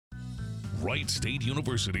Wright State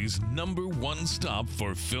University's #1 stop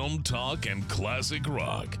for film talk and classic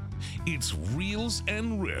rock. It's Reels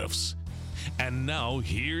and Riffs. And now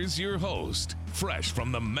here's your host, fresh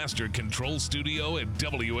from the Master Control Studio at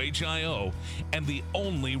WHIO and the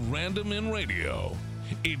only random in radio.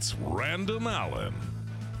 It's Random Allen.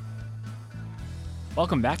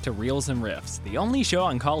 Welcome back to Reels and Riffs, the only show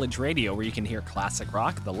on college radio where you can hear classic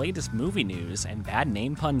rock, the latest movie news, and bad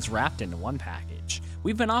name puns wrapped into one package.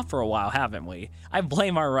 We've been off for a while, haven't we? I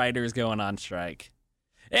blame our writers going on strike.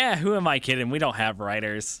 Yeah, who am I kidding? We don't have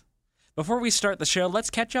writers. Before we start the show, let's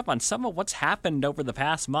catch up on some of what's happened over the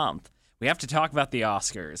past month. We have to talk about the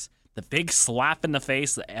Oscars, the big slap in the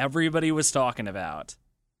face that everybody was talking about.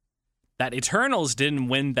 That Eternals didn't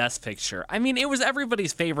win Best Picture. I mean, it was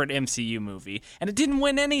everybody's favorite MCU movie, and it didn't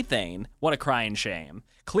win anything. What a crying shame.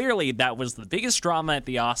 Clearly, that was the biggest drama at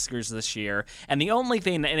the Oscars this year, and the only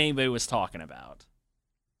thing that anybody was talking about.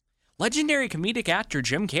 Legendary comedic actor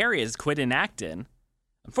Jim Carrey has quit acting.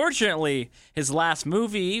 Unfortunately, his last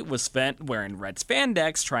movie was spent wearing red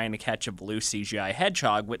spandex trying to catch a blue CGI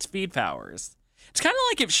hedgehog with speed powers. It's kind of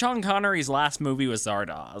like if Sean Connery's last movie was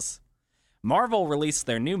Zardoz. Marvel released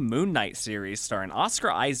their new Moon Knight series starring Oscar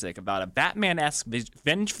Isaac about a Batman-esque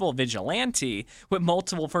vengeful vigilante with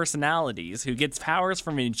multiple personalities who gets powers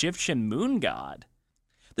from an Egyptian moon god.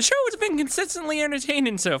 The show has been consistently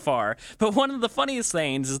entertaining so far, but one of the funniest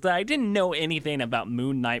things is that I didn't know anything about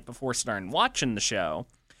Moon Knight before starting watching the show.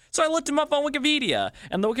 So I looked him up on Wikipedia,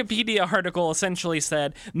 and the Wikipedia article essentially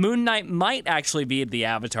said Moon Knight might actually be the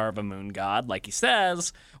avatar of a moon god, like he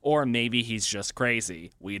says, or maybe he's just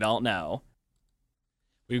crazy. We don't know.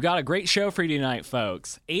 We've got a great show for you tonight,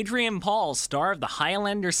 folks. Adrian Paul, star of the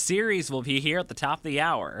Highlander series, will be here at the top of the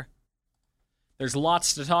hour. There's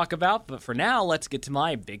lots to talk about, but for now, let's get to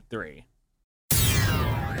my Big Three.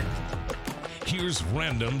 Here's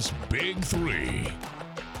Random's Big Three.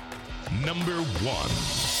 Number 1.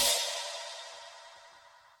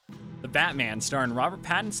 The Batman, starring Robert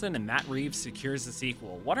Pattinson and Matt Reeves, secures a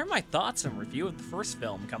sequel. What are my thoughts and review of the first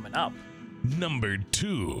film coming up? Number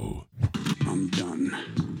 2. I'm done.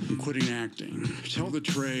 I'm quitting acting. Tell the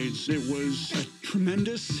trades, it was a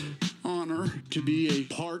tremendous honor to be a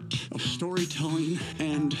part of storytelling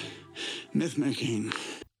and myth-making.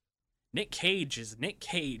 Nick Cage is Nick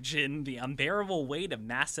Cage in The Unbearable Weight of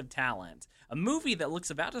Massive Talent, a movie that looks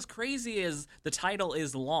about as crazy as the title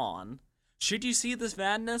is long. Should you see this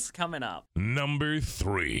madness? Coming up. Number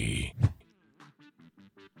 3.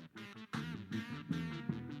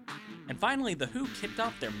 And finally, The Who kicked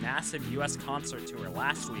off their massive U.S. concert tour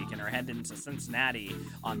last week and are heading to Cincinnati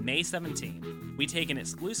on May 17th. We take an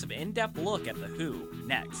exclusive in-depth look at The Who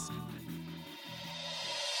next.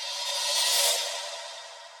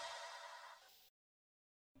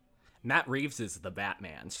 Matt Reeves is The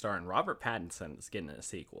Batman, starring Robert Pattinson, is getting a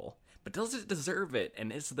sequel. But does it deserve it,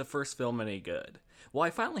 and is the first film any good? Well, I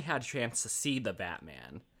finally had a chance to see The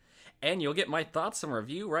Batman. And you'll get my thoughts and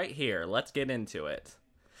review right here. Let's get into it.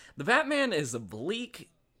 The Batman is a bleak,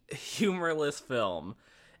 humorless film,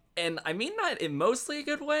 and I mean that in mostly a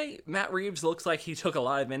good way. Matt Reeves looks like he took a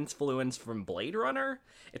lot of influence from Blade Runner.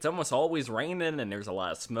 It's almost always raining, and there's a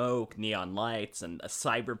lot of smoke, neon lights, and a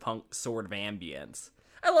cyberpunk sort of ambience.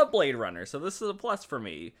 I love Blade Runner, so this is a plus for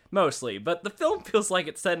me, mostly, but the film feels like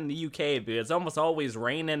it's set in the UK because it's almost always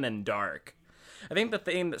raining and dark. I think the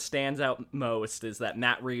thing that stands out most is that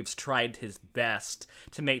Matt Reeves tried his best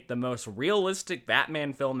to make the most realistic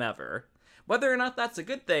Batman film ever. Whether or not that's a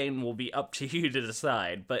good thing will be up to you to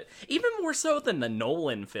decide, but even more so than the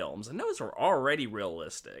Nolan films, and those are already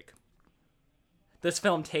realistic. This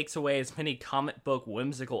film takes away as many comic book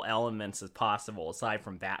whimsical elements as possible aside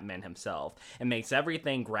from Batman himself, and makes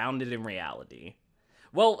everything grounded in reality.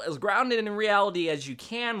 Well, as grounded in reality as you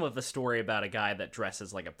can with a story about a guy that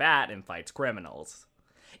dresses like a bat and fights criminals.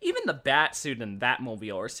 Even the Batsuit and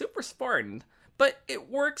Batmobile are super Spartan, but it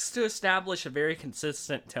works to establish a very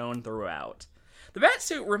consistent tone throughout. The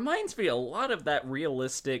Batsuit reminds me a lot of that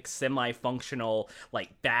realistic, semi-functional,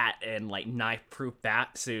 bat and, knife-proof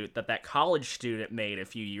Batsuit that college student made a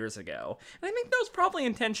few years ago, and I think that was probably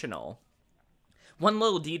intentional. One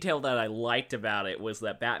little detail that I liked about it was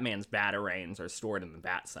that Batman's batarangs are stored in the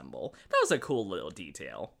bat symbol. That was a cool little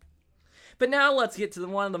detail. But now let's get to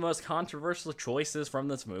one of the most controversial choices from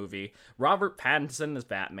this movie, Robert Pattinson as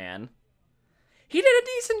Batman. He did a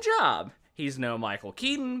decent job. He's no Michael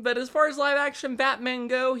Keaton, but as far as live-action Batman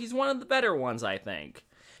go, he's one of the better ones, I think.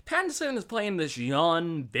 Pattinson is playing this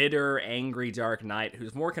young, bitter, angry Dark Knight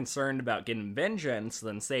who's more concerned about getting vengeance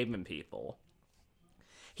than saving people.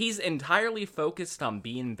 He's entirely focused on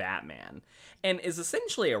being Batman, and is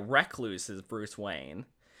essentially a recluse as Bruce Wayne.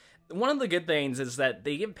 one of the good things is that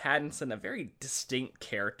they give Pattinson a very distinct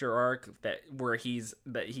character arc where he's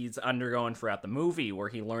undergoing throughout the movie, where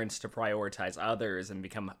he learns to prioritize others and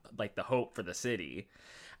become like the hope for the city.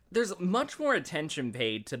 There's much more attention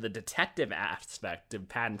paid to the detective aspect of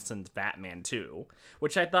Pattinson's Batman 2,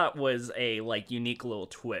 which I thought was a unique little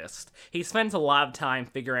twist. He spends a lot of time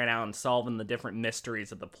figuring out and solving the different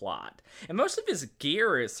mysteries of the plot. And most of his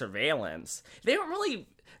gear is surveillance.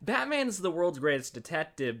 Batman's the world's greatest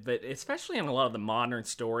detective, but especially in a lot of the modern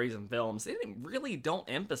stories and films, they really don't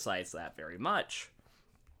emphasize that very much.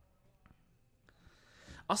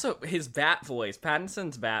 Also, his bat voice,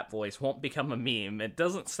 Pattinson's bat voice, won't become a meme. It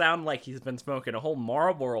doesn't sound like he's been smoking a whole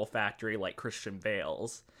Marlboro factory like Christian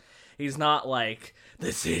Bale's. He's not like,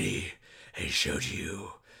 the city has showed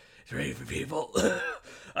you. It's ready for people.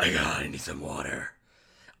 I need some water.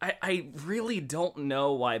 I really don't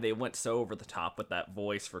know why they went so over the top with that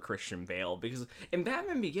voice for Christian Bale, because in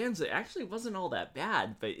Batman Begins, it actually wasn't all that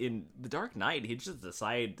bad, but in The Dark Knight, he just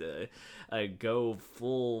decided to go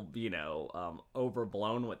full,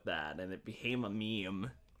 overblown with that, and it became a meme.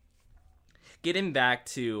 Getting back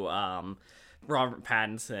to Robert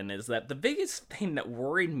Pattinson, is that the biggest thing that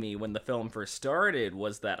worried me when the film first started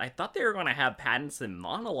was that I thought they were going to have Pattinson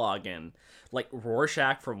monologuing, like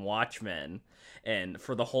Rorschach from Watchmen, and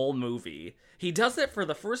for the whole movie. He does it for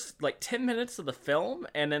the first 10 minutes of the film,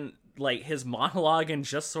 and then his monologuing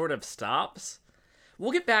just sort of stops.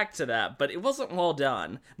 We'll get back to that, but it wasn't well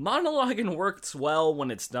done. Monologuing works well when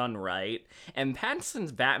it's done right, and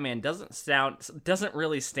Pattinson's Batman doesn't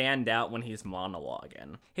really stand out when he's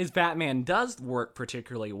monologuing. His Batman does work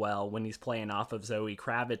particularly well when he's playing off of Zoe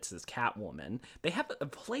Kravitz's Catwoman. They have a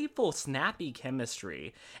playful, snappy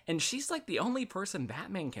chemistry, and she's the only person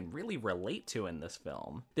Batman can really relate to in this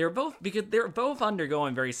film. They're both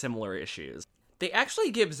undergoing very similar issues. They actually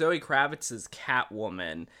give Zoe Kravitz's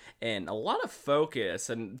Catwoman a lot of focus,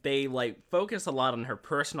 and they focus a lot on her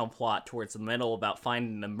personal plot towards the middle about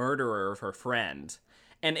finding the murderer of her friend.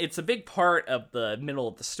 And it's a big part of the middle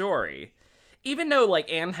of the story. Even though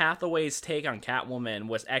Anne Hathaway's take on Catwoman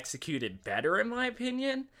was executed better in my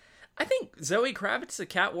opinion, I think Zoe Kravitz's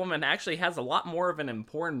Catwoman actually has a lot more of an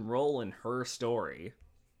important role in her story.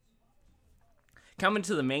 Coming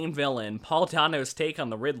to the main villain, Paul Dano's take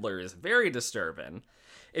on the Riddler is very disturbing.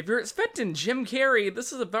 If you're expecting Jim Carrey,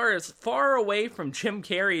 this is about as far away from Jim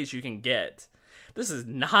Carrey as you can get. This is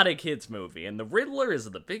not a kid's movie, and the Riddler is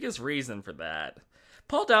the biggest reason for that.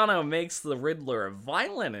 Paul Dano makes the Riddler a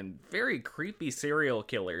violent and very creepy serial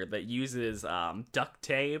killer that uses duct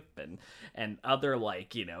tape and other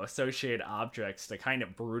associated objects to kind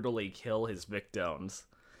of brutally kill his victims.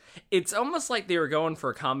 It's almost like they were going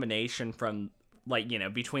for a combination from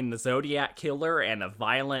between the Zodiac Killer and a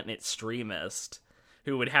violent extremist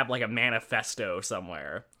who would have a manifesto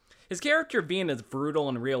somewhere. His character being as brutal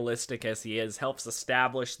and realistic as he is helps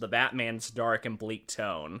establish the Batman's dark and bleak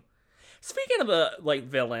tone. Speaking of the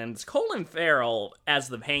villains, Colin Farrell as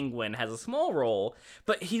the Penguin has a small role,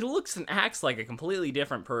 but he looks and acts like a completely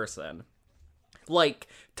different person.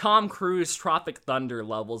 Tom Cruise Tropic Thunder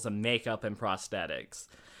levels of makeup and prosthetics.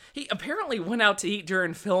 He apparently went out to eat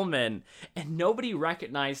during filming, and nobody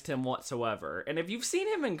recognized him whatsoever. And if you've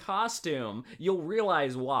seen him in costume, you'll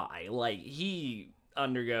realize why. He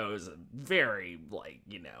undergoes a very,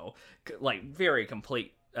 very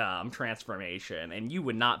complete transformation, and you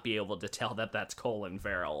would not be able to tell that that's Colin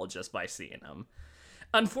Farrell just by seeing him.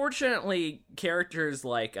 Unfortunately, characters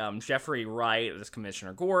like Jeffrey Wright as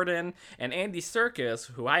Commissioner Gordon, and Andy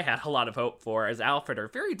Serkis, who I had a lot of hope for as Alfred, are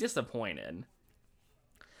very disappointed.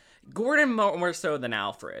 Gordon more so than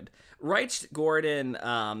Alfred. Wright's Gordon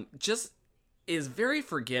just is very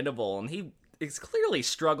forgettable, and he is clearly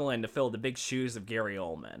struggling to fill the big shoes of Gary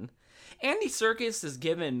Oldman. Andy Serkis is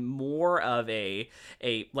given more of a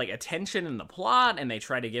attention in the plot, and they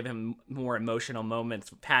try to give him more emotional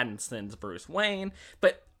moments with Pattinson's Bruce Wayne,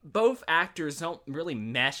 but both actors don't really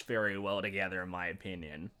mesh very well together, in my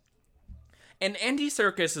opinion. And Andy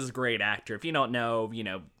Serkis is a great actor. If you don't know,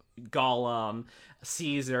 Gollum,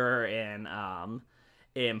 Caesar, and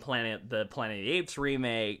in the Planet of the Apes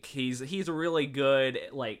remake, he's a really good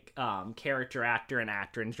character actor and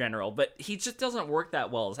actor in general, but he just doesn't work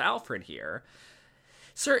that well as Alfred here.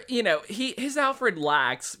 So, his Alfred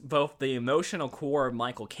lacks both the emotional core of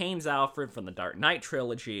Michael Caine's Alfred from the Dark Knight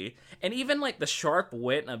trilogy, and even the sharp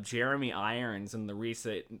wit of Jeremy Irons in the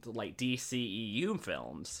recent DCEU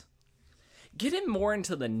films. Getting more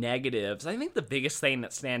into the negatives, I think the biggest thing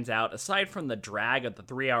that stands out, aside from the drag of the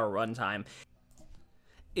 3-hour runtime,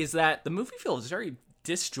 is that the movie feels very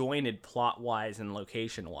disjointed plot-wise and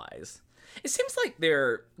location-wise. It seems like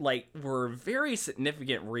there were very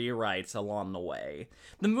significant rewrites along the way.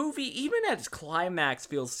 The movie, even at its climax,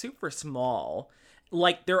 feels super small.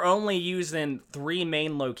 Like, they're only using 3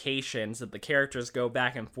 main locations that the characters go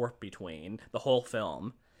back and forth between the whole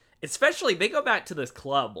film. Especially, they go back to this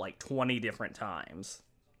club like 20 different times.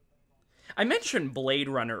 I mentioned Blade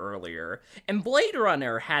Runner earlier, and Blade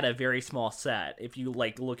Runner had a very small set, if you,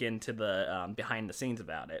 look into the behind the scenes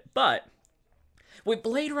about it. But with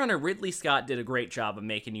Blade Runner, Ridley Scott did a great job of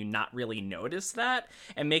making you not really notice that,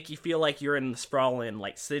 and make you feel like you're in the sprawling,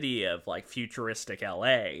 city of, futuristic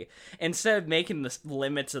LA, instead of making the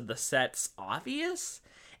limits of the sets obvious.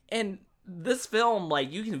 And this film,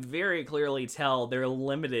 you can very clearly tell they're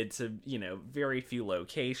limited to, very few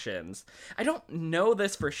locations. I don't know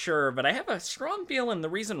this for sure, but I have a strong feeling the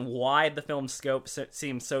reason why the film's scope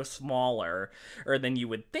seems so smaller or than you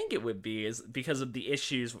would think it would be is because of the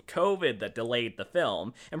issues with COVID that delayed the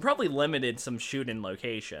film and probably limited some shooting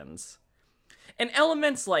locations. And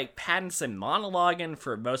elements like Pattinson monologuing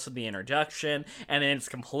for most of the introduction, and then it's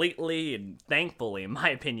completely, and thankfully, in my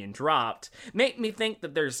opinion, dropped, make me think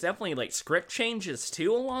that there's definitely, script changes,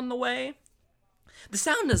 too, along the way. The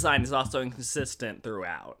sound design is also inconsistent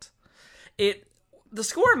throughout. The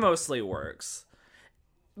score mostly works,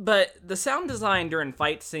 but the sound design during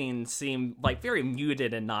fight scenes seemed, very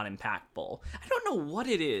muted and not impactful. I don't know what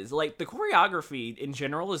it is. The choreography, in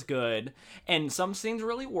general, is good, and some scenes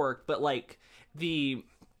really work, but, the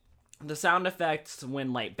sound effects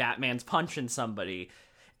when Batman's punching somebody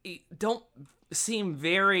don't seem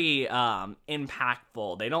very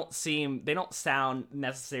impactful. They don't sound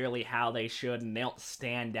necessarily how they should, and they don't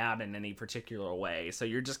stand out in any particular way. So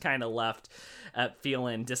you're just kind of left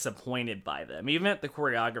feeling disappointed by them, even if the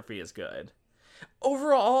choreography is good.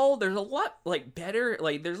 Overall, there's a lot better.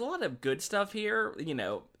 There's a lot of good stuff here.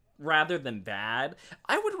 Rather than bad.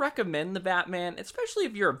 I would recommend The Batman, especially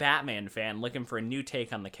if you're a Batman fan looking for a new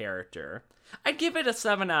take on the character. I'd give it a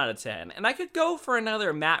 7 out of 10, and I could go for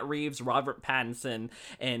another Matt Reeves, Robert Pattinson,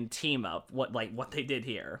 and team up, what they did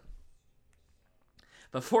here.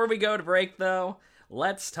 Before we go to break, though,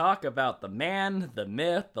 let's talk about the man, the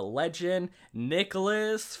myth, the legend,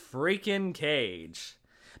 Nicolas freaking Cage.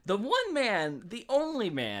 The one man, the only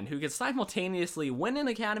man who could simultaneously win an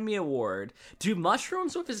Academy Award, do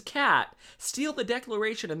mushrooms with his cat, steal the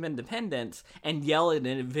Declaration of Independence, and yell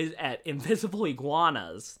at invisible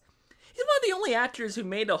iguanas. He's one of the only actors who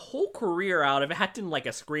made a whole career out of acting like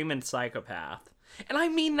a screaming psychopath. And I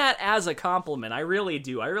mean that as a compliment, I really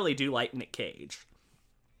do. I really do like Nick Cage.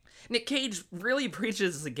 Nick Cage really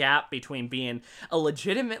bridges the gap between being a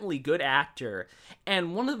legitimately good actor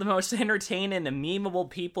and one of the most entertaining and memeable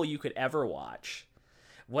people you could ever watch.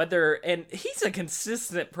 And he's a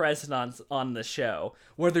consistent presence on the show.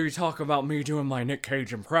 Whether you talk about me doing my Nick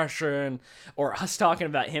Cage impression, or us talking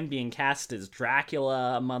about him being cast as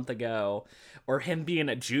Dracula a month ago, or him being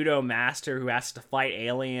a judo master who has to fight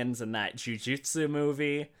aliens in that jujutsu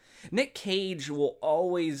movie. Nick Cage will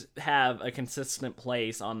always have a consistent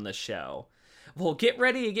place on the show. Well, get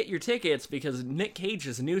ready to get your tickets because Nick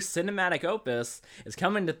Cage's new cinematic opus is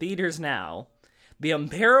coming to theaters now. The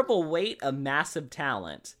Unbearable Weight of Massive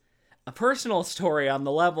Talent. A personal story on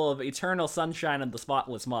the level of Eternal Sunshine of the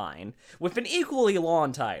Spotless Mind, with an equally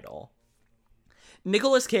long title.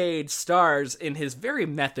 Nicolas Cage stars in his very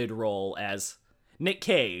method role as Nick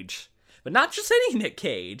Cage. But not just any Nick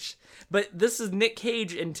Cage, but this is Nick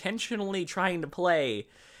Cage intentionally trying to play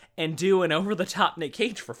and do an over-the-top Nick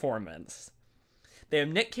Cage performance. They have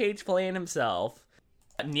Nick Cage playing himself,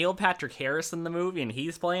 Neil Patrick Harris in the movie, and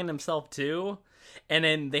he's playing himself too. And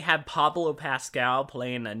then they have Pablo Pascal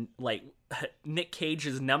playing Nick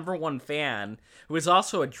Cage's #1 fan, who is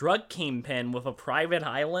also a drug kingpin with a private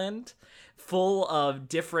island full of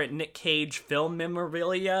different Nick Cage film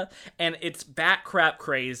memorabilia, and it's bat crap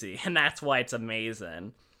crazy, and that's why it's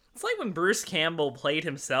amazing. It's like when Bruce Campbell played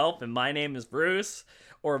himself in My Name is Bruce,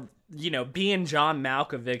 or, being John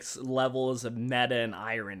Malkovich's levels of meta and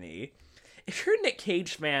irony. If you're a Nick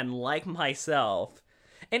Cage fan like myself,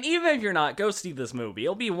 and even if you're not, go see this movie.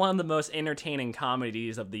 It'll be one of the most entertaining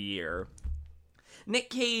comedies of the year. Nick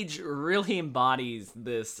Cage really embodies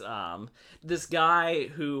this guy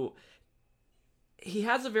who... He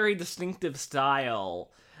has a very distinctive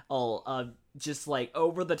style of just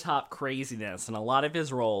over-the-top craziness in a lot of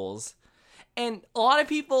his roles. And a lot of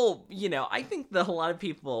people, I think that a lot of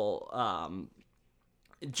people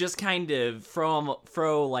just kind of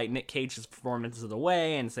throw Nick Cage's performances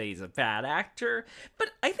away and say he's a bad actor. But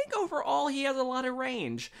I think overall he has a lot of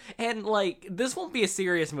range. And this won't be a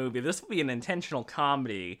serious movie. This will be an intentional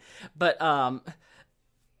comedy. But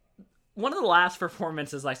one of the last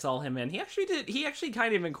performances I saw him in, he actually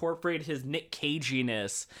kind of incorporated his Nick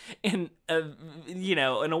Caginess in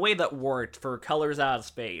a way that worked for Colors Out of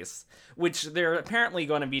Space, which they're apparently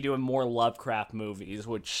going to be doing more Lovecraft movies,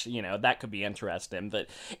 which, that could be interesting. But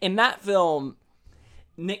in that film,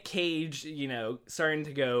 Nick Cage, starting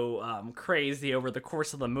to go crazy over the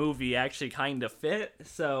course of the movie actually kind of fit.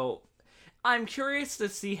 So I'm curious to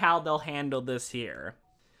see how they'll handle this here.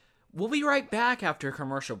 We'll be right back after a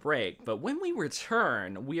commercial break, but when we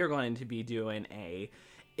return, we are going to be doing a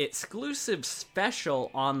exclusive special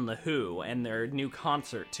on The Who and their new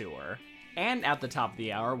concert tour. And at the top of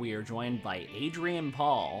the hour, we are joined by Adrian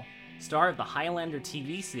Paul, star of the Highlander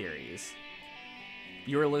TV series.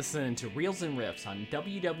 You're listening to Reels and Riffs on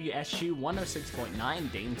WWSU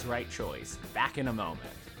 106.9 Dane's Right Choice. Back in a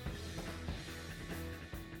moment.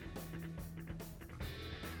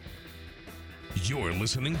 You're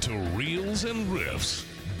listening to Reels and Riffs.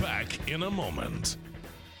 Back in a moment.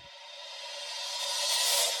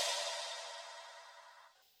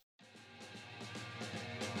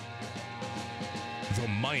 The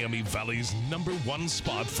Miami Valley's #1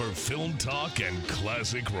 spot for film talk and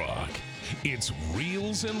classic rock. It's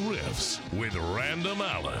Reels and Riffs with Random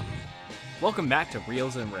Allen. Welcome back to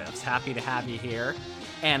Reels and Riffs. Happy to have you here.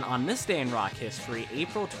 And on this day in rock history,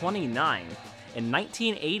 April 29th, in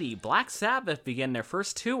 1980, Black Sabbath began their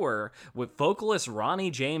first tour with vocalist Ronnie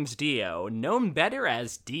James Dio, known better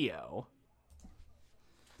as Dio.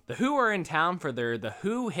 The Who are in town for their The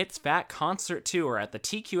Who Hits Back concert tour at the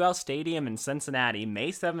TQL Stadium in Cincinnati,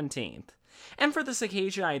 May 17th. And for this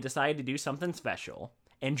occasion, I decided to do something special.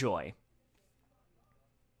 Enjoy.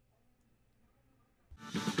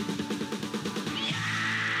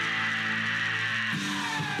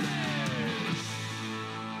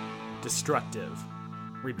 Destructive,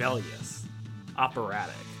 rebellious,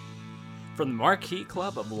 operatic. From the Marquee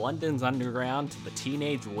Club of London's Underground to the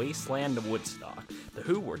teenage wasteland of Woodstock, the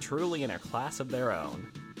Who were truly in a class of their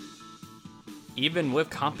own. Even with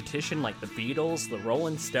competition like the Beatles, the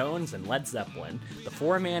Rolling Stones, and Led Zeppelin, the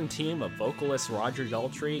four-man team of vocalist Roger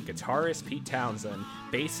Daltrey, guitarist Pete Townsend,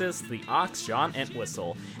 bassist the Ox John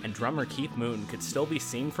Entwistle, and drummer Keith Moon could still be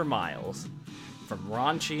seen for miles. From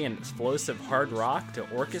raunchy and explosive hard rock to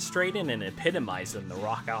orchestrating and epitomizing the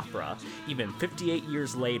rock opera, even 58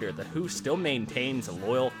 years later, The Who still maintains a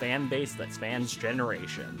loyal fan base that spans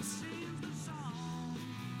generations.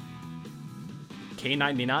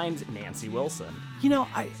 K99's Nancy Wilson.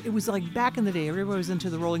 It was like back in the day, everybody was into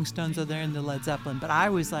the Rolling Stones over there and the Led Zeppelin, but I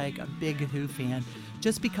was like a big Who fan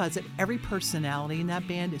just because every personality in that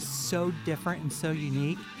band is so different and so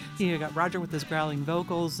unique. You got Roger with his growling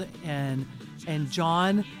vocals and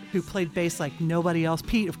John, who played bass like nobody else.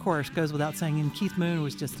 Pete, of course, goes without saying, and Keith Moon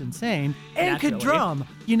was just insane. And Naturally. could drum,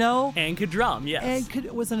 And could drum, yes.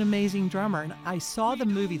 And was an amazing drummer. And I saw the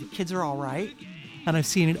movie, The Kids Are All Right, and I've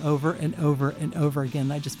seen it over and over and over again,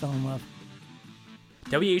 and I just fell in love.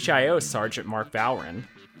 WHIO Sergeant Mark Bowron.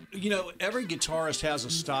 Every guitarist has a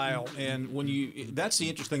style, and that's the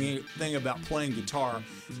interesting thing about playing guitar.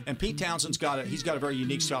 And Pete Townsend's got a very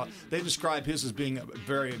unique style. They describe his as being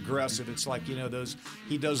very aggressive. It's like,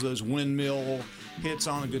 he does those windmill hits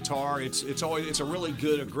on the guitar. It's a really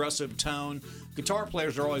good aggressive tone. Guitar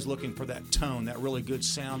players are always looking for that tone, that really good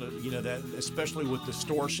sound, that especially with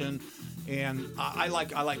distortion. And I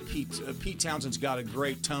like Pete. Pete Townsend's got a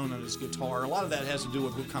great tone on his guitar. A lot of that has to do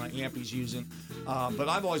with what kind of amp he's using. But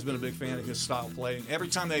I've always been a big fan of his style playing. Every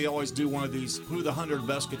time they always do one of these, who the 100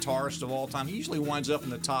 best guitarists of all time, he usually winds up in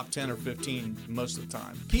the top 10 or 15 most of the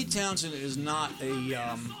time. Pete Townsend is not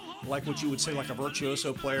like what you would say, like a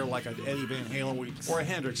virtuoso player, like an Eddie Van Halen or a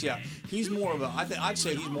Hendrix. Yeah, he's more of I'd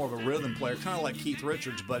say he's more of a rhythm player, kind of like Keith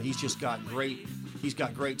Richards, but he's got great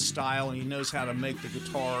style, and he knows how to make the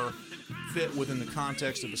guitar fit within the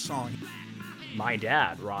context of the song. My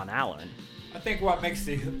dad, Ron Allen. I think what makes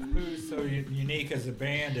the Who so unique as a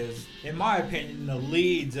band is, in my opinion, the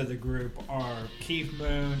leads of the group are Keith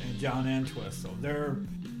Moon and John Entwistle. Their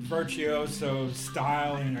virtuoso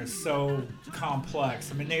styling are so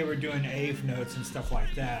complex. I mean, they were doing eighth notes and stuff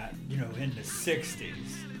like that, in the 60s.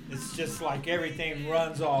 It's just like everything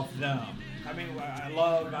runs off them. I mean, I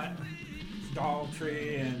love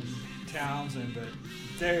Daltrey and Townsend, but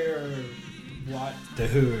they're what the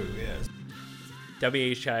Who is.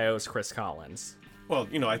 WHIO's Chris Collins. Well,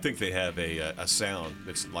 I think they have a sound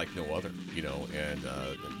that's like no other,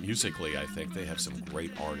 and musically, I think they have some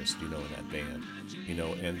great artists, in that band,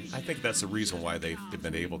 and I think that's the reason why they've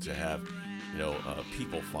been able to have,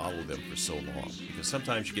 people follow them for so long, because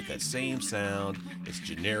sometimes you get that same sound, it's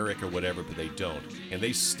generic or whatever, but they don't, and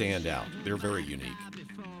they stand out. They're very unique.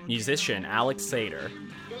 Musician Alex Sador.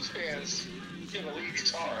 those bands, you have a lead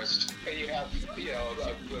guitarist, and you have, you know,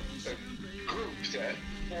 a group that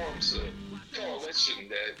forms a coalition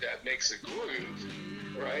that makes a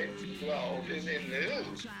groove, right? Well, in the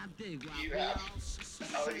Who, you have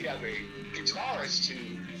a guitarist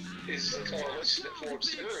who is the coalition that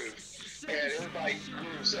forms the groove, and everybody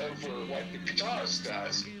grooves over what the guitarist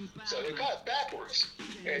does. So they're kind of backwards.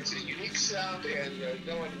 And it's a unique sound, and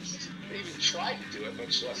no one's even tried to do it,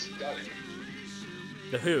 much less done it.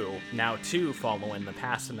 The Who, now two following the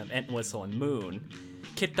passing of Entwistle and Moon,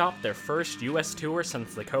 kicked off their first U.S. tour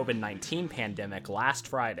since the COVID-19 pandemic last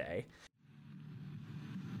Friday.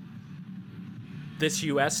 This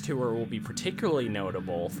U.S. tour will be particularly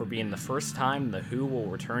notable for being the first time the Who will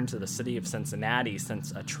return to the city of Cincinnati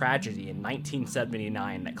since a tragedy in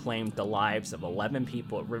 1979 that claimed the lives of 11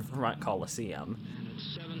 people at Riverfront Coliseum. And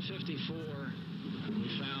at 7:54,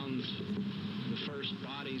 we found the first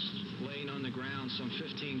bodies laying on the ground some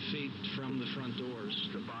 15 feet from the front doors.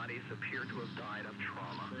 The bodies appear to have died of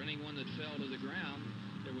trauma. For anyone that fell to the ground,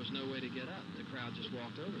 there was no way to get up. The crowd just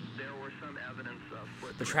walked over. There were some evidence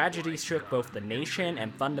of... The tragedy shook both the nation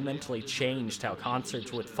and fundamentally changed how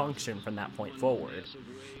concerts would function from that point forward.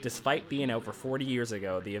 Despite being over 40 years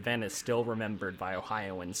ago, the event is still remembered by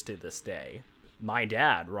Ohioans to this day. My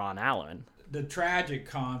dad, Ron Allen. The tragic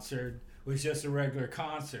concert was just a regular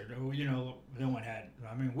concert. You know,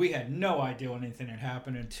 we had no idea anything had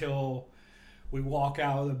happened until we walk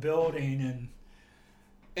out of the building, and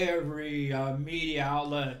every media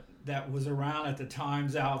outlet that was around at the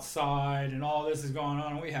time's outside, and all this is going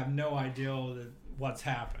on, and we have no idea what's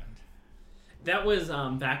happened. That was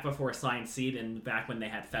back before assigned seating, back when they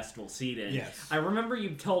had festival seating. Yes. I remember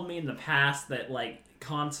you told me in the past that, like,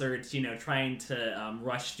 concerts, you know, trying to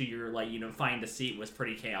rush to your, like, you know, find a seat was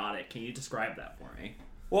pretty chaotic. Can you describe that for me?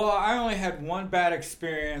 Well, I only had one bad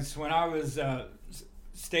experience. When I was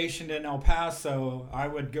stationed in El Paso, I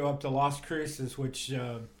would go up to Las Cruces, which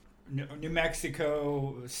New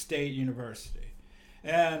Mexico State University,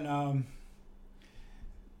 and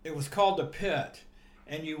it was called the Pit,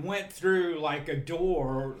 and you went through like a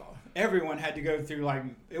door. Everyone had to go through, like,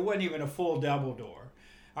 it wasn't even a full double door.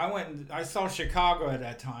 I saw Chicago at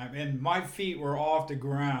that time, and my feet were off the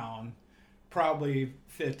ground probably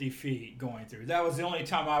 50 feet going through. That was the only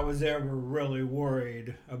time I was ever really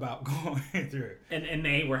worried about going through. And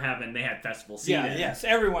they had festival seating. Yeah, yes,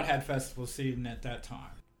 everyone had festival seating at that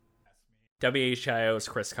time. WHIO's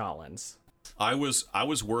Chris Collins. I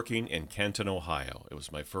was working in Kenton, Ohio. It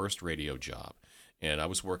was my first radio job, and I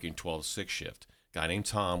was working 12-6 shift. A guy named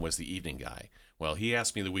Tom was the evening guy. Well, he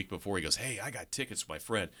asked me the week before, he goes, "Hey, I got tickets with my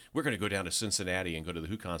friend. We're going to go down to Cincinnati and go to the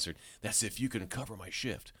Who concert. That's if you can cover my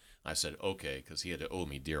shift." I said, okay, because he had to owe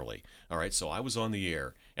me dearly. All right, so I was on the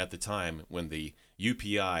air at the time when the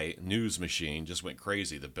UPI news machine just went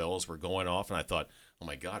crazy. The bells were going off, and I thought, oh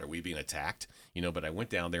my God, are we being attacked? You know, but I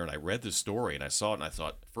went down there and I read the story, and I saw it, and I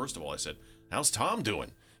thought, first of all, I said, how's Tom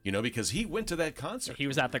doing? You know, because he went to that concert. He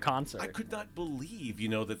was at the concert. I could not believe, you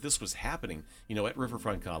know, that this was happening, you know, at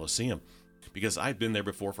Riverfront Coliseum. Because I've been there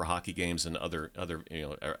before for hockey games and other you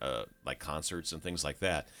know, like concerts and things like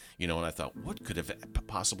that, you know, and I thought, what could have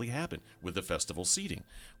possibly happened with the festival seating?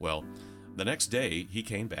 Well, the next day he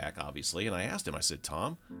came back, obviously, and I asked him, I said,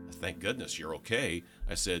 "Tom, thank goodness you're okay."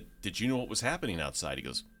 I said, "Did you know what was happening outside?" He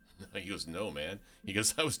goes, "No, man." He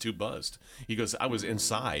goes, "I was too buzzed." He goes, "I was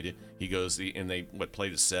inside." He goes, and they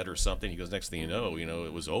played a set or something. He goes, "Next thing you know,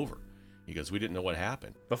 it was over." He goes, "We didn't know what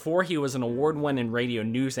happened." Before he was an award-winning radio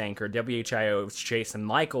news anchor, WHIO's Jason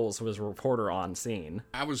Michaels was a reporter on scene.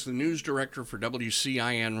 I was the news director for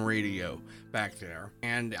WCIN Radio back there,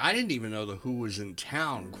 and I didn't even know the Who was in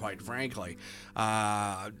town, quite frankly.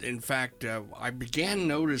 In fact, I began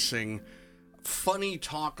noticing funny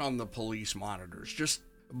talk on the police monitors,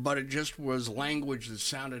 but it just was language that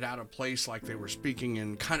sounded out of place, like they were speaking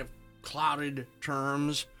in kind of clouded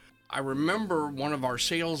terms. I remember one of our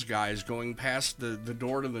sales guys going past the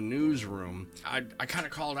door to the newsroom. I kind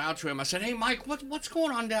of called out to him. I said, "Hey, Mike, what's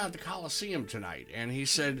going on down at the Coliseum tonight?" And he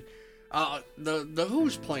said, the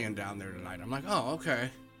Who's playing down there tonight." I'm like, "Oh,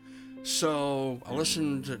 okay." So I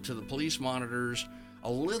listened to the police monitors a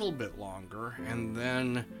little bit longer, and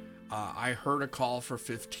then I heard a call for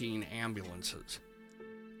 15 ambulances.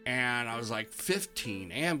 And I was like,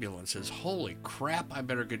 15 ambulances? Holy crap, I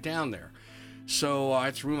better get down there. So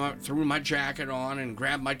I threw my jacket on and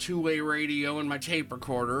grabbed my two-way radio and my tape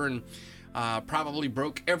recorder, and probably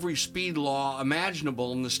broke every speed law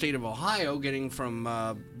imaginable in the state of Ohio, getting from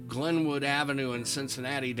Glenwood Avenue in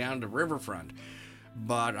Cincinnati down to Riverfront.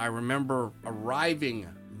 But I remember arriving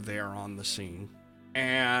there on the scene,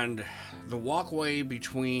 And the walkway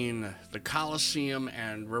between the Coliseum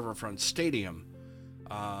and Riverfront Stadium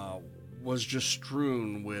was just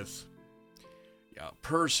strewn with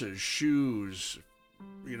purses, shoes,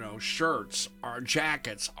 shirts,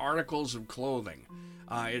 jackets, articles of clothing.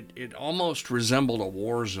 It almost resembled a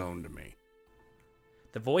war zone to me.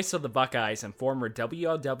 The voice of the Buckeyes and former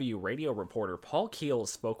WLW radio reporter Paul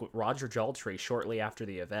Keels spoke with Roger Daltrey shortly after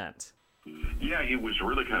the event. Yeah, it was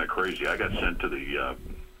really kind of crazy. I got sent to the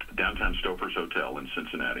downtown Stouffer's Hotel in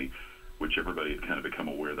Cincinnati, which everybody had kind of become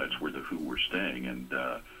aware that's where the Who were staying. And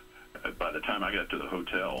by the time I got to the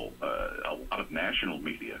hotel, a lot of national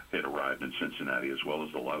media had arrived in Cincinnati, as well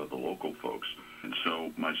as a lot of the local folks. And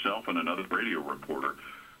so myself and another radio reporter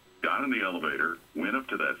got in the elevator, went up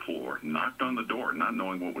to that floor, knocked on the door, not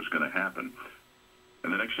knowing what was going to happen.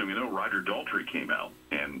 And the next thing you know, Roger Daltrey came out.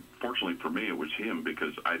 And fortunately for me, it was him,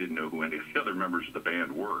 because I didn't know who any of the other members of the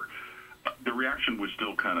band were. The reaction was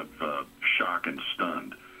still kind of shock and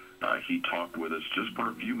stunned. He talked with us just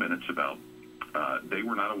for a few minutes about they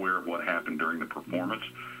were not aware of what happened during the performance.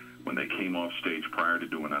 When they came off stage prior to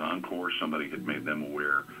doing an encore, somebody had made them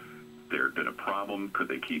aware there had been a problem. Could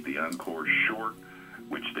they keep the encore short?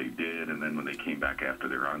 Which they did. And then when they came back after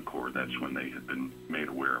their encore, that's when they had been made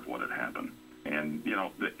aware of what had happened. And,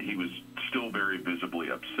 he was still very visibly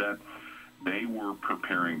upset. They were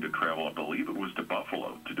preparing to travel, I believe it was to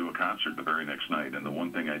Buffalo, to do a concert the very next night. And the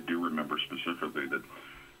one thing I do remember specifically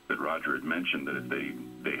that Roger had mentioned, that if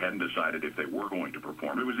they hadn't decided if they were going to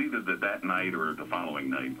perform, it was either that night or the following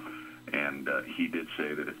night. And he did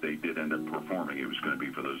say that if they did end up performing, it was going to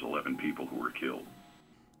be for those 11 people who were killed.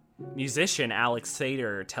 Musician Alex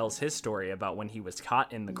Sador tells his story about when he was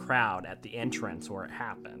caught in the crowd at the entrance where it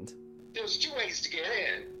happened. There's two ways to get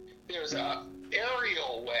in. There's a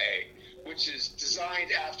aerial way, which is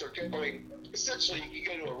designed after going, essentially you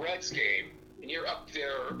go to a Reds game and you're up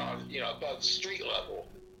there, above street level,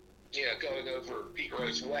 going over Pete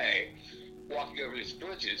Rose Way, walking over these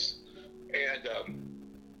bridges. And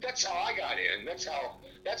that's how I got in. That's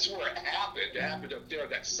where it happened. It happened up there,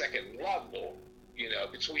 that second level,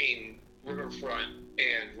 between Riverfront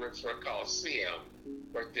and Riverfront Coliseum,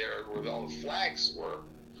 right there where all the flags were.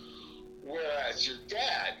 Whereas your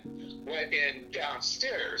dad went in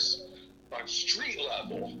downstairs on street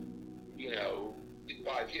level,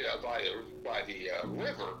 by the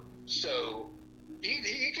river. So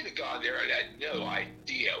he could have gone there and had no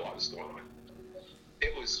idea what was going on.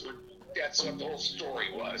 That's what the whole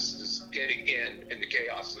story was, is getting in and the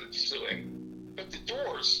chaos ensuing. But the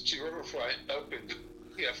doors to Riverfront opened,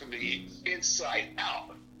 from the inside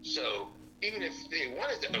out. So even if they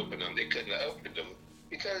wanted to open them, they couldn't have opened them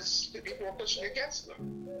because the people were pushing against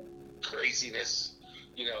them. Craziness,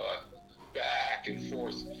 back and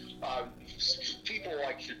forth. People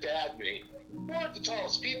like your dad and me, we weren't the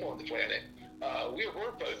tallest people on the planet. We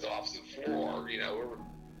were both off the floor. We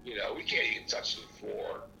can't even touch the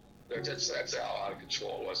floor. That's how out of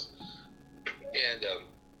control it was. And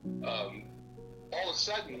all of a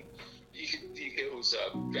sudden, it was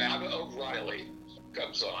Baba O'Reilly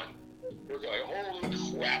comes on. We're going,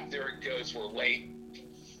 holy crap, there it goes, we're late.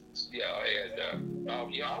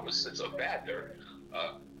 I almost said so bad there.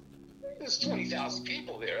 There's 20,000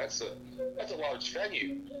 people there. That's a large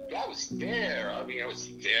venue. But I was there. I was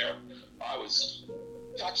there. I was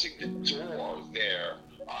touching the door there.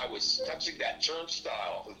 I was touching that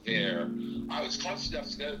turnstile there. I was close enough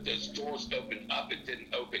to know that those doors opened up and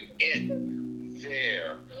didn't open in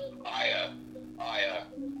there. I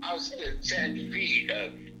was within 10 feet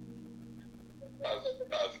of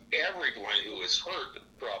everyone who was hurt,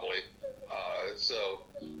 probably.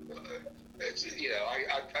 It's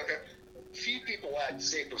few people had the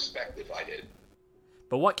same perspective I did.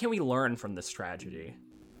 But what can we learn from this tragedy?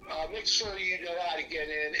 Make sure you know how to get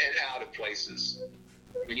in and out of places.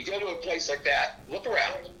 When you go to a place like that, look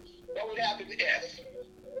around. What would happen if?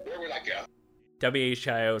 Where would I go?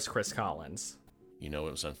 WHIO's Chris Collins. It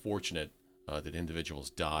was unfortunate that individuals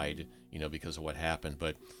died, because of what happened.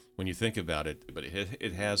 But when you think about it,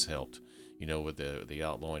 it has helped, with the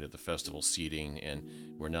outlawing of the festival seating,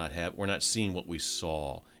 and we're not seeing what we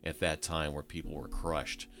saw at that time, where people were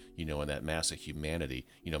crushed, in that mass of humanity,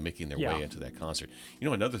 making their way into that concert.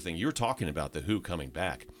 Another thing, you were talking about the Who coming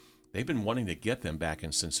back. They've been wanting to get them back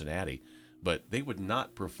in Cincinnati, but they would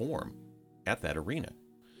not perform at that arena.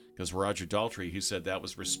 Because Roger Daltrey, he said that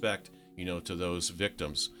was respect, to those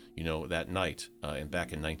victims, that night and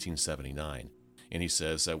back in 1979. And he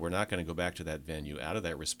says that we're not going to go back to that venue out of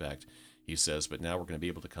that respect. He says, but now we're going to be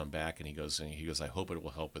able to come back. And he goes, I hope it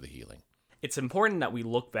will help with the healing. It's important that we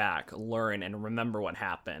look back, learn, and remember what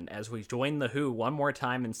happened as we join the Who one more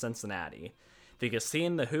time in Cincinnati. because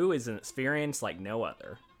seeing The Who is an experience like no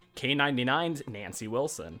other. K99's Nancy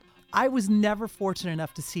Wilson. I was never fortunate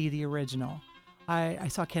enough to see the original. I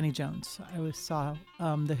saw Kenny Jones. I saw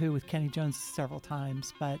The Who with Kenny Jones several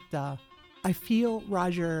times, but I feel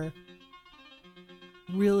Roger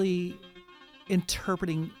really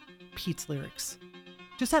interpreting Pete's lyrics.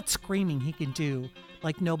 Just that screaming he can do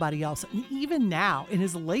like nobody else. And even now, in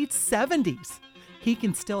his late 70s, he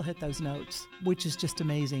can still hit those notes, which is just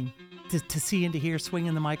amazing to see and to hear,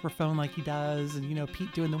 swinging the microphone like he does, and, you know,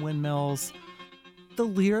 Pete doing the windmills. The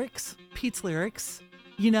lyrics, Pete's lyrics,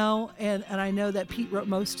 you know, and I know that Pete wrote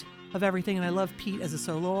most of everything, and I love Pete as a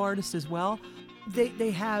solo artist as well.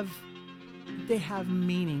 They have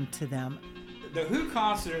meaning to them. The Who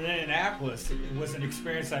concert in Indianapolis was an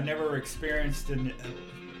experience I never experienced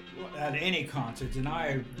at any concerts, and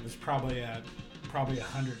I was probably at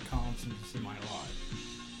 100 concerts in my life.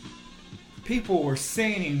 People were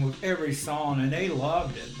singing with every song, and they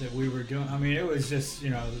loved it that we were doing. I mean, it was just, you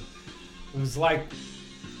know, it was like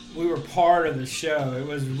we were part of the show. It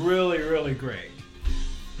was really, really great.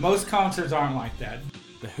 Most concerts aren't like that.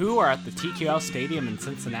 The Who are at the TQL Stadium in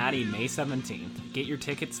Cincinnati May 17th. Get your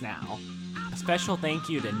tickets now. A special thank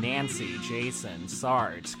you to Nancy, Jason,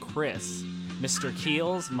 Sarge, Chris, Mr.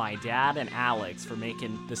 Keels, my dad, and Alex for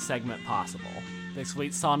making this segment possible. This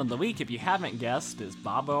week's song of the week, if you haven't guessed, is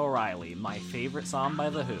Baba O'Reilly, my favorite song by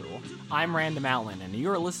The Who. I'm Random Outland, and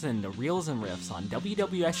you're listening to Reels and Riffs on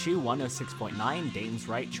WWSU 106.9 Dame's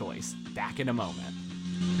Right Choice. Back in a moment.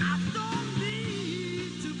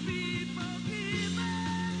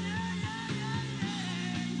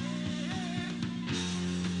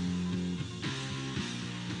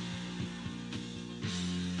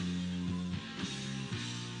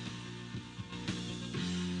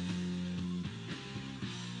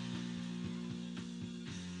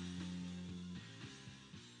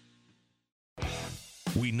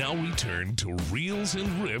 We now return to Reels and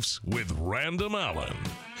Riffs with Random Allen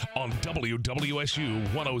on WWSU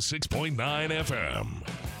 106.9 FM.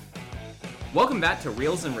 Welcome back to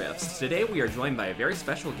Reels and Riffs. Today we are joined by a very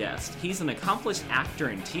special guest. He's an accomplished actor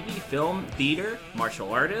in TV, film, theater,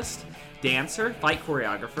 martial artist, dancer, fight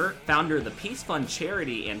choreographer, founder of the Peace Fund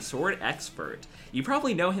charity, and sword expert. You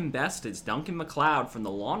probably know him best as Duncan MacLeod from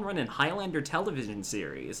the long-running Highlander television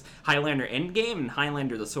series, Highlander Endgame and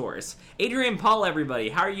Highlander The Source. Adrian Paul, everybody,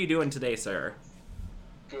 how are you doing today, sir?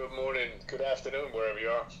 Good morning, good afternoon, wherever you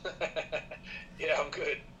are. Yeah, I'm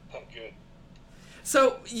good.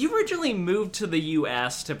 So, you originally moved to the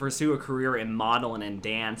U.S. to pursue a career in modeling and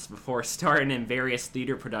dance before starring in various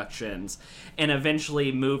theater productions, and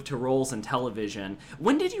eventually moved to roles in television.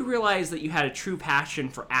 When did you realize that you had a true passion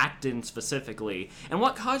for acting specifically, and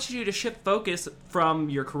what caused you to shift focus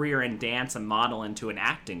from your career in dance and modeling to an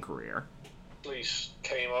acting career? Police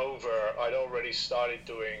came over. I'd already started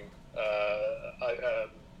doing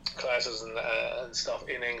classes and stuff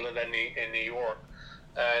in England and in New York,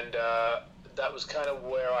 and that was kind of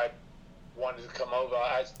where I wanted to come over.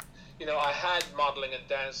 I had modeling and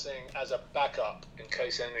dancing as a backup in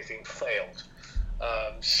case anything failed.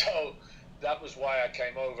 So that was why I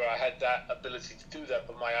came over. I had that ability to do that,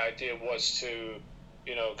 but my idea was to,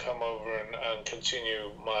 come over and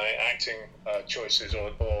continue my acting choices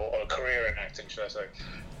or career in acting, should I say.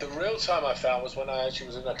 The real time I found was when I actually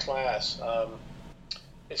was in a class.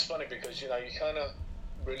 It's funny because, you kind of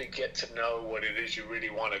really get to know what it is you really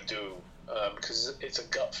want to do. Because it's a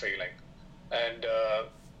gut feeling. And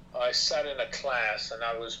I sat in a class and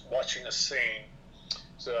I was watching a scene.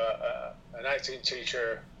 So an acting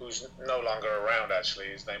teacher who's no longer around, actually,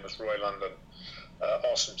 his name was Roy London,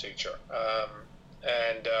 awesome teacher.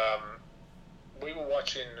 And we were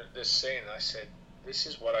watching this scene and I said, this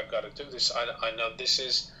is what I've got to do. I know this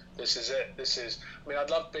is it. I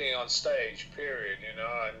love being on stage, period,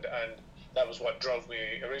 and that was what drove me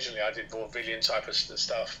originally. I did vaudevillian type of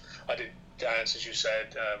stuff. I did dance, as you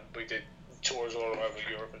said. We did tours all over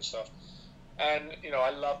Europe and stuff. And, I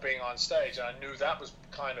love being on stage. And I knew that was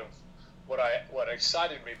kind of what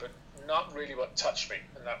excited me, but not really what touched me.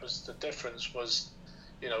 And that was the difference was,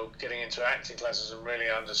 getting into acting classes and really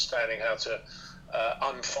understanding how to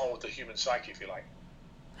unfold the human psyche, if you like.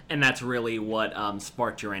 And that's really what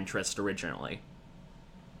sparked your interest originally.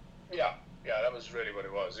 Yeah, that was really what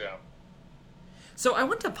it was, yeah. So I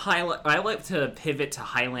like to pivot to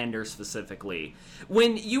Highlander specifically.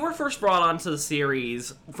 When you were first brought onto the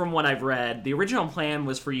series, from what I've read, the original plan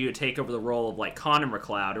was for you to take over the role of Connor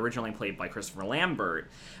MacLeod, originally played by Christopher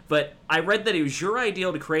Lambert. But I read that it was your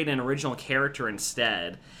idea to create an original character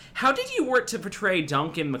instead. How did you work to portray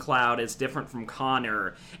Duncan MacLeod as different from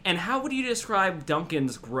Connor? And how would you describe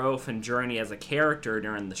Duncan's growth and journey as a character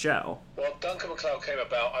during the show? Well, Duncan MacLeod came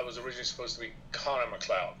about, I was originally supposed to be Connor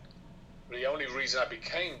MacLeod. The only reason I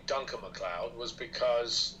became Duncan MacLeod was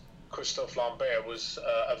because Christophe Lambert was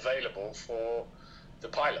available for the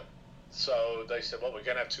pilot. So they said, well, we're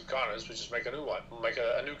going to have two Connors, we'll just make a new one. We'll make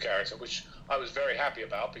a new character, which I was very happy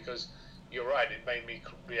about because you're right, it made me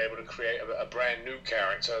be able to create a brand new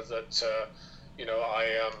character that,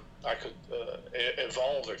 I could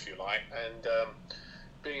evolve, if you like. And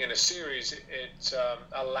being in a series, it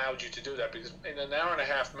allowed you to do that because in an hour and a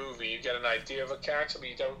half movie, you get an idea of a character, but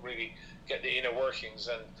you don't really get the inner workings.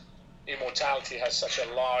 And Immortality has such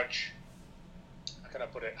a large,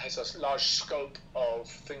 has a large scope of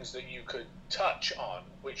things that you could touch on,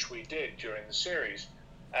 which we did during the series.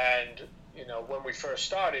 And when we first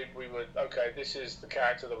started, we would, okay, this is the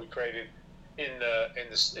character that we created in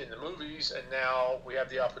the movies, and now we have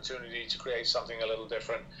the opportunity to create something a little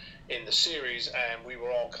different in the series. And we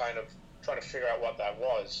were all kind of trying to figure out what that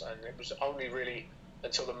was. And it was only really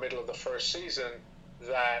until the middle of the first season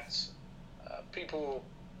that people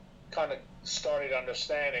kind of started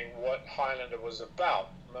understanding what Highlander was about.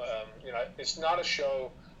 It's not a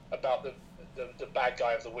show about the bad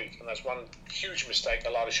guy of the week, and that's one huge mistake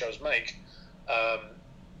a lot of shows make.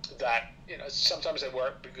 That sometimes they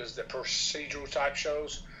work because they're procedural type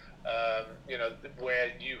shows,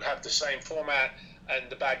 where you have the same format and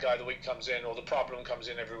the bad guy of the week comes in or the problem comes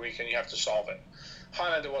in every week and you have to solve it.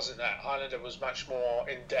 Highlander wasn't that. Highlander was much more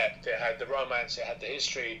in depth. It had the romance, it had the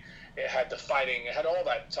history, it had the fighting, it had all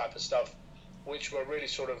that type of stuff, which were really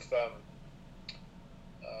sort of the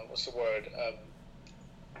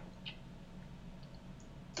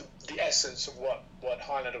essence of what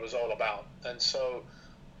Highlander was all about. And so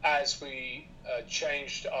as we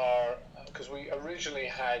changed because we originally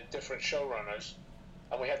had different showrunners,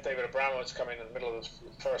 and we had David Abramowitz come in the middle of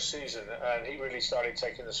the first season, and he really started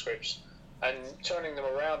taking the scripts and turning them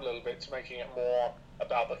around a little bit to making it more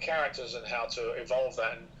about the characters and how to evolve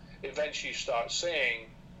that. And eventually you start seeing,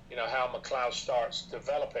 how MacLeod starts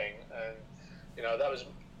developing, and, that was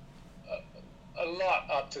a lot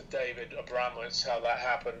up to David Abramowitz, how that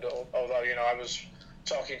happened, although, I was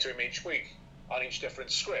talking to him each week on each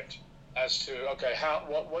different script as to, okay,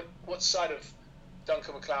 what side of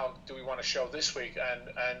Duncan MacLeod do we want to show this week,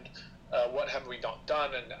 and what have we not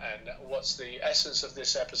done, and what's the essence of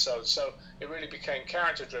this episode. So it really became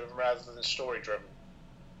character driven rather than story driven.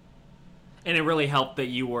 And it really helped that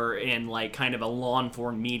you were in like kind of a long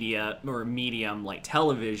form media or medium like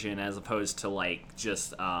television, as opposed to like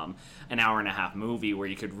just an hour and a half movie where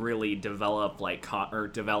you could really develop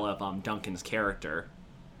Duncan's character.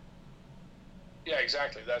 Yeah,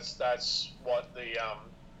 exactly. That's what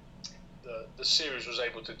the series was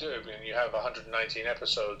able to do. I mean, you have 119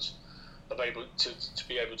 episodes of able to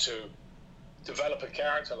be able to develop a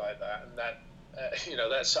character like that, and that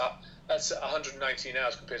that's 119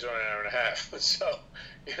 hours compared to an hour and a half. So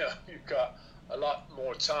you've got a lot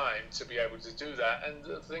more time to be able to do that, and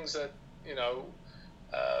the things that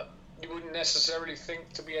you wouldn't necessarily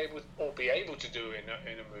think to be able to do in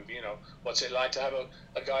a movie. What's it like to have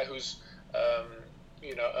a guy who's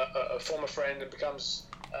a former friend and becomes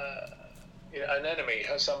an enemy,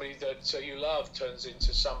 somebody that you love turns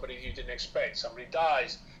into somebody you didn't expect, somebody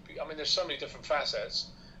dies. I mean, there's so many different facets.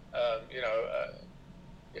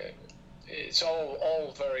 It's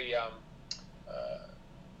all very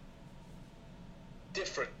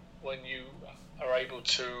different when you are able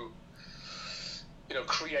to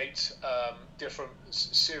create different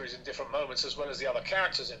series in different moments, as well as the other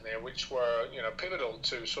characters in there, which were pivotal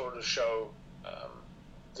to sort of show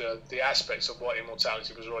the aspects of what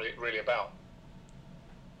Immortality was really about.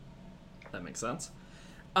 That makes sense.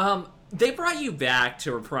 They brought you back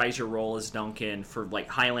to reprise your role as Duncan for like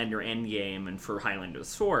Highlander Endgame and for Highlander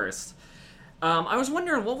Source. I was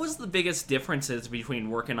wondering, what was the biggest differences between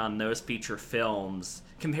working on those feature films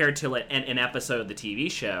compared to an episode of the TV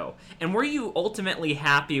show? And were you ultimately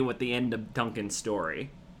happy with the end of Duncan's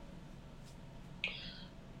story?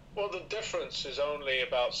 Well, the difference is only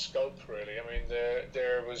about scope, really. I mean,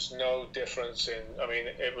 there was no difference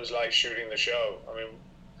it was like shooting the show. I mean,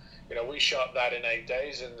 we shot that in 8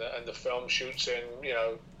 days, and the film shoots in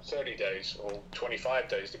 30 days or 25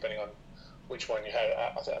 days, depending on which one you had.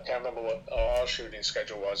 I can't remember what our shooting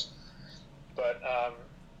schedule was, but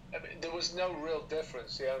there was no real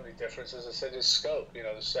difference. The only difference, as I said, is scope.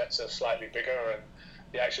 The sets are slightly bigger, and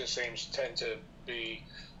the action scenes tend to be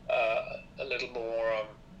a little more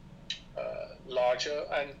larger.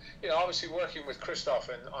 And obviously working with Christoph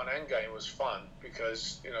on Endgame was fun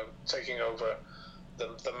because taking over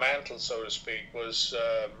the mantle, so to speak, was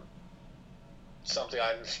something I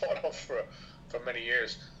hadn't thought of for many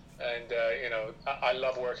years. And I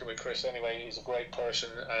love working with Chris anyway. He's a great person,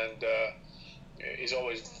 and he's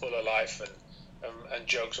always full of life and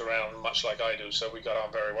jokes around, much like I do. So we got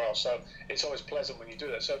on very well. So it's always pleasant when you do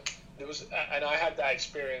that. So and I had that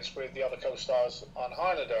experience with the other co-stars on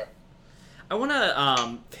Highlander. I want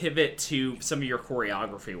to pivot to some of your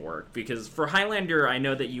choreography work, because for Highlander, I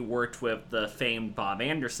know that you worked with the famed Bob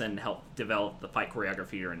Anderson to help develop the fight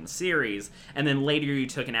choreography during the series, and then later you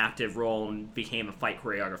took an active role and became a fight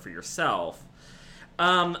choreographer yourself.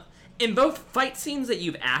 In both fight scenes that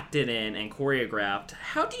you've acted in and choreographed,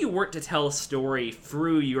 how do you work to tell a story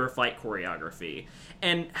through your fight choreography?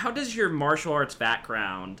 And how does your martial arts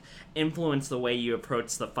background influence the way you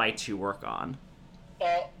approach the fights you work on?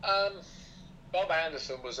 Well, Bob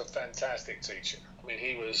Anderson was a fantastic teacher. I mean,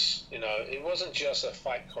 he was, he wasn't just a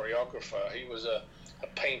fight choreographer. He was a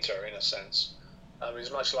painter in a sense.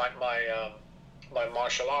 He's much like my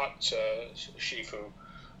martial arts shifu,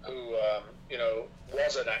 who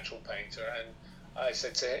was an actual painter. And I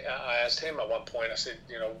asked him at one point. I said,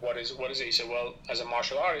 what is it? He said, well, as a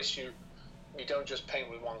martial artist, you don't just paint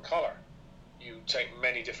with one color. You take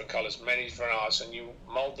many different colors, many different arts, and you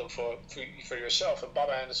mold them for yourself. And Bob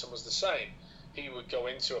Anderson was the same. He would go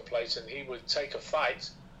into a place and he would take a fight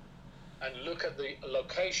and look at the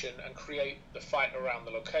location and create the fight around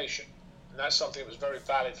the location. And that's something that was very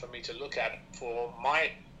valid for me to look at for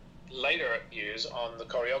my later years on the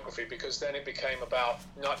choreography, because then it became about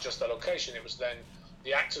not just the location, it was then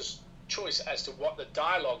the actor's choice as to what the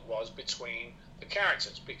dialogue was between the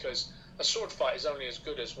characters, because a sword fight is only as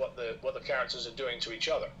good as what the characters are doing to each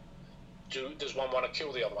other. Does one want to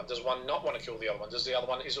kill the other one? Does one not want to kill the other one? Does the other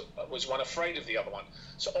one was one afraid of the other one?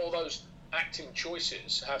 So all those acting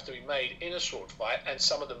choices have to be made in a sword fight, and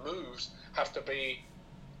some of the moves have to be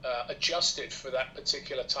adjusted for that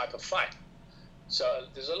particular type of fight. So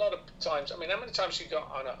there's a lot of times. I mean, how many times you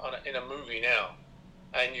got in a movie now,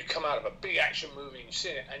 and you come out of a big action movie and you see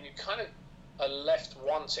it, and you kind of are left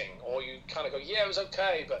wanting, or you kind of go, yeah, it was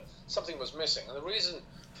okay, but something was missing. And the reason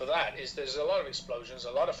for that is there's a lot of explosions,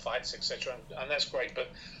 a lot of fights, etc., and that's great, but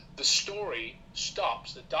the story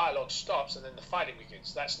stops, the dialogue stops, and then the fighting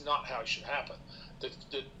begins. That's not how it should happen.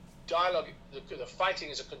 The dialogue, the fighting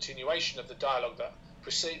is a continuation of the dialogue that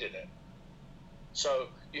preceded it. So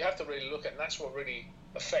you have to really look at, and that's what really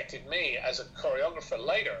affected me as a choreographer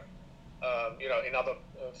later, in other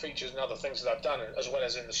features and other things that I've done, as well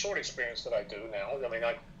as in the sword experience that I do now. I mean,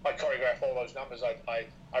 I choreograph all those numbers.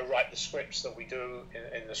 I write the scripts that we do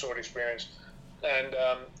in the sword experience, and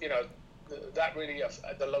that really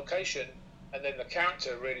the location and then the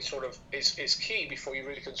character really sort of is key before you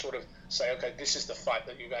really can sort of say, okay, this is the fight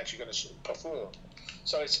that you're actually going to perform.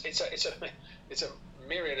 So it's a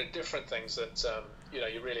myriad of different things that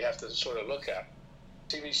you really have to sort of look at.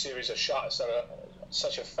 TV series are shot at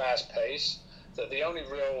such a fast pace that the only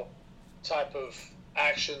real type of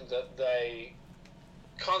action that they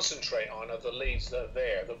concentrate on are the leads that are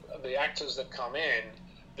there. The actors that come in,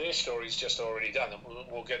 their story's just already done.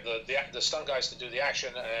 We'll get the stunt guys to do the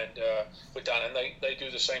action, and we're done. And they do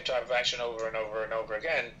the same type of action over and over and over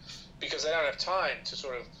again, because they don't have time to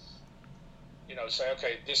sort of say,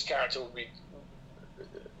 okay, this character will be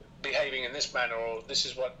behaving in this manner, or this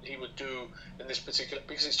is what he would do in this particular,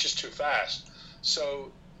 because it's just too fast.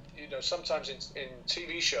 So sometimes in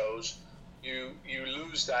TV shows you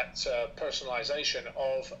lose that personalization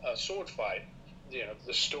of a sword fight.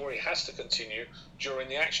 The story has to continue during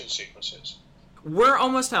the action sequences. We're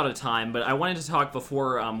almost out of time, but I wanted to talk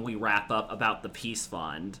before we wrap up about the Peace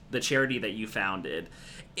Fund, the charity that you founded.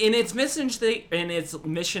 In its mission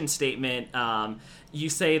statement, you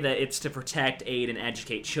say that it's to protect, aid, and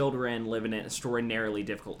educate children living in extraordinarily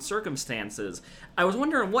difficult circumstances. I was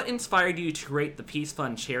wondering what inspired you to create the Peace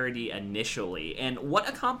Fund charity initially, and what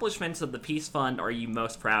accomplishments of the Peace Fund are you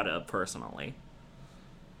most proud of personally?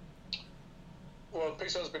 Well,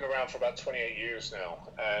 Peace Fund's been around for about 28 years now,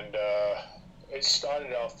 and it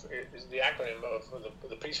started off, the acronym of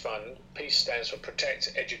the Peace Fund. Peace stands for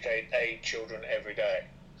Protect, Educate, Aid Children Every Day.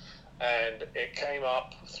 And it came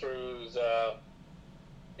up through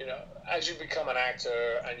as you become an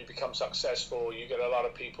actor and you become successful, you get a lot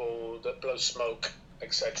of people that blow smoke,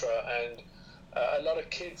 etc. And a lot of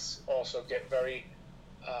kids also get very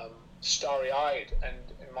starry-eyed. And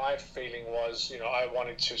my feeling was, I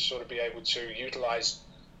wanted to sort of be able to utilize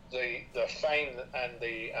the fame and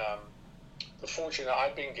the fortune that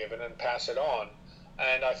I've been given and pass it on.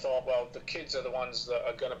 And I thought, well, the kids are the ones that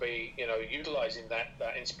are going to be, utilizing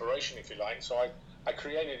that inspiration, if you like. So I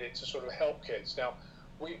created it to sort of help kids. Now,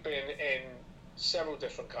 we've been in several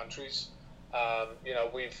different countries.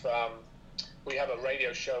 We've we have a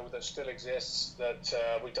radio show that still exists. That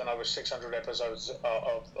we've done over 600 episodes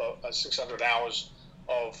of 600 hours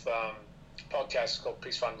of podcasts called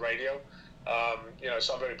Peace Fund Radio.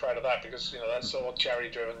 So I'm very proud of that because that's all charity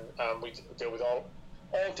driven. We deal with all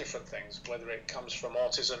different things, whether it comes from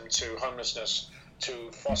autism to homelessness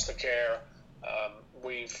to foster care.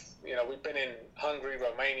 We've been in Hungary,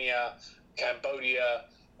 Romania, Cambodia,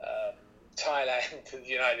 Thailand, the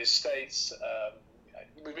United States.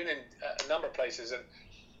 We've been in a number of places, and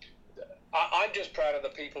I'm just proud of the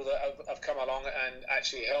people that have come along and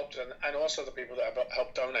actually helped, and also the people that have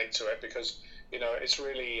helped donate to it, because it's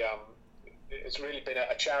really been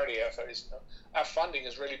a charity effort. Our funding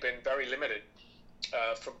has really been very limited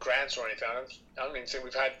from grants or anything. I don't even think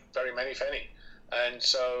we've had very many, if any. And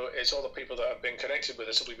so it's all the people that have been connected with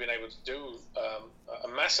us that we've been able to do a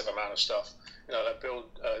massive amount of stuff. Like build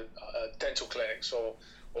dental clinics or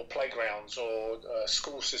playgrounds or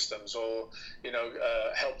school systems, or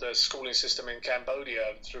help the schooling system in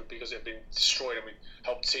Cambodia because it had been destroyed, and we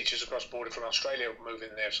helped teachers across the border from Australia move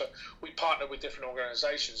in there. So we partnered with different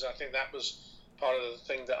organizations. I think that was part of the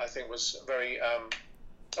thing that I think was very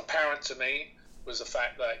apparent to me, was the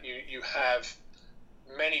fact that you have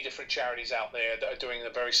many different charities out there that are doing the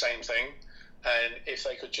very same thing, and if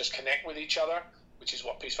they could just connect with each other, which is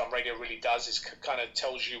what Peace Fund Radio really does, is kind of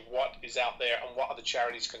tells you what is out there and what other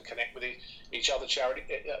charities can connect with each other charity,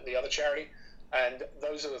 the other charity. And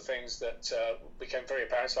those are the things that became very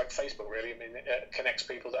apparent. It's like Facebook, really. I mean, it connects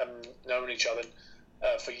people that haven't known each other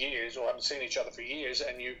for years or haven't seen each other for years,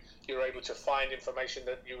 and you're able to find information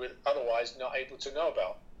that you would otherwise not able to know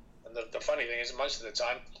about. And the funny thing is, most of the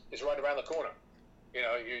time, it's right around the corner.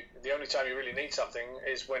 The only time you really need something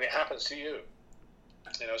is when it happens to you.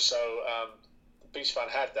 So Peace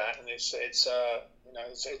Fund had that, and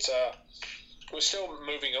we're still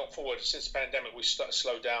moving forward. Since the pandemic, we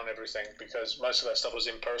slowed down everything because most of that stuff was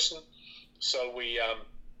in person. So we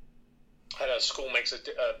had a School Makes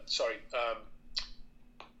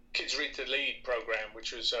Kids Read to Lead program,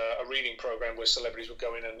 which was a reading program where celebrities would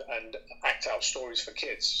go in and act out stories for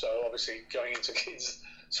kids. So obviously going into kids'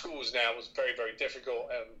 schools now was very, very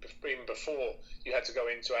difficult. Even before, you had to go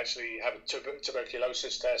in to actually have a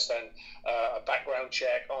tuberculosis test and a background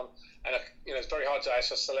check on. And it's very hard to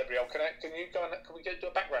ask a celebrity, can we do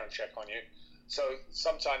a background check on you? So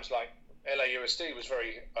sometimes, like LAUSD was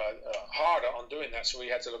very hard on doing that, so we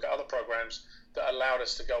had to look at other programs that allowed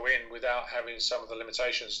us to go in without having some of the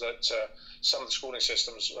limitations that some of the schooling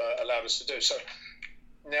systems allowed us to do. So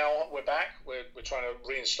now we're back. We're trying to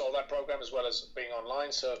reinstall that program as well as being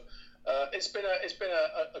online. So it's been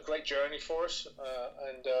a great journey for us,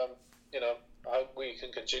 and I hope we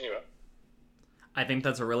can continue it. I think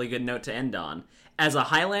that's a really good note to end on. As a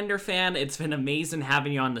Highlander fan, it's been amazing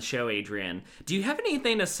having you on the show, Adrian. Do you have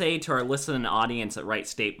anything to say to our listening audience at Wright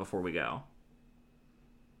State before we go?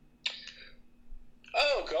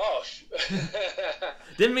 Oh, gosh.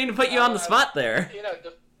 Didn't mean to put you on the spot there. I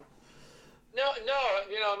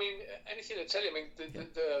mean, anything to tell you. I mean,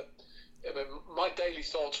 my daily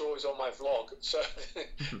thoughts are always on my vlog. So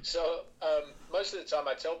most of the time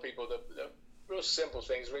I tell people the real simple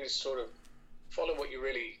things, really sort of follow what you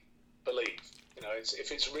really believe.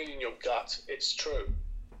 If it's really in your gut, it's true.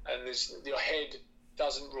 And your head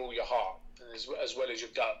doesn't rule your heart, and as well as your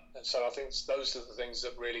gut. And so I think those are the things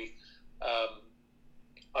that really I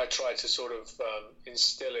try to sort of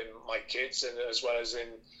instill in my kids, and as well as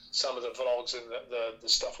in some of the vlogs and the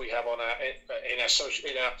stuff we have on our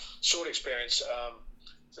sword experience.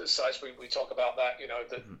 The sites we talk about that.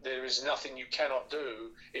 That there is nothing you cannot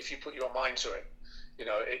do if you put your mind to it.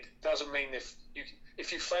 It doesn't mean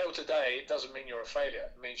if you fail today, it doesn't mean you're a failure.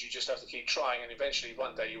 It means you just have to keep trying, and eventually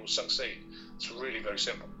one day you will succeed. It's really very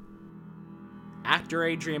simple. Actor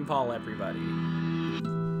Adrian Paul, everybody.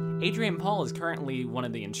 Adrian Paul is currently one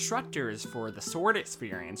of the instructors for the Sword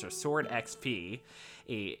Experience, or Sword XP,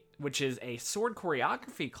 which is a sword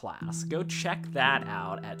choreography class. Go check that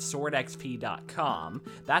out at swordxp.com.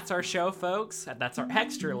 That's our show, folks. That's our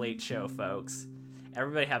extra late show, folks.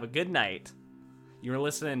 Everybody have a good night. You're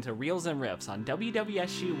listening to Reels and Riffs on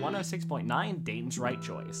WWSU 106.9, Dayton's Right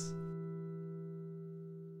Choice.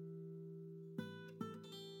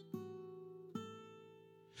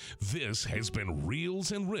 This has been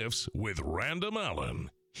Reels and Riffs with Random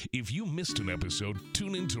Allen. If you missed an episode,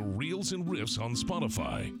 tune into Reels and Riffs on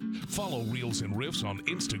Spotify. Follow Reels and Riffs on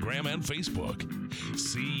Instagram and Facebook.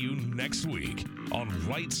 See you next week on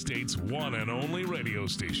Wright State's one and only radio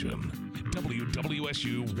station,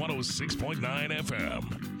 WWSU 106.9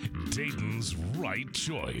 FM, Dayton's Right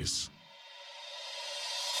Choice.